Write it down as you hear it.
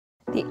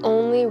The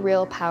only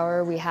real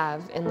power we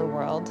have in the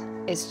world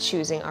is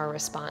choosing our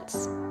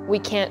response. We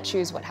can't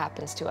choose what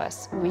happens to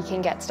us. We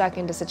can get stuck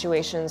into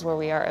situations where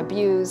we are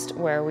abused,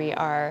 where we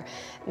are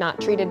not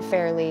treated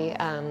fairly,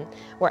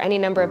 where any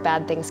number of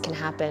bad things can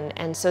happen.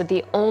 And so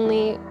the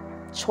only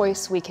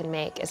choice we can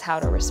make is how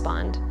to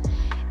respond.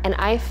 And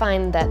I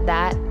find that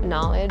that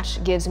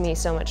knowledge gives me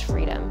so much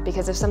freedom,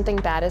 because if something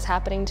bad is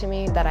happening to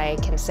me that I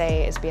can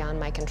say is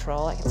beyond my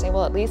control, I can say,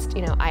 well, at least,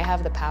 I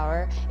have the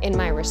power in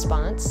my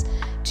response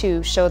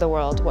to show the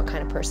world what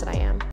kind of person I am.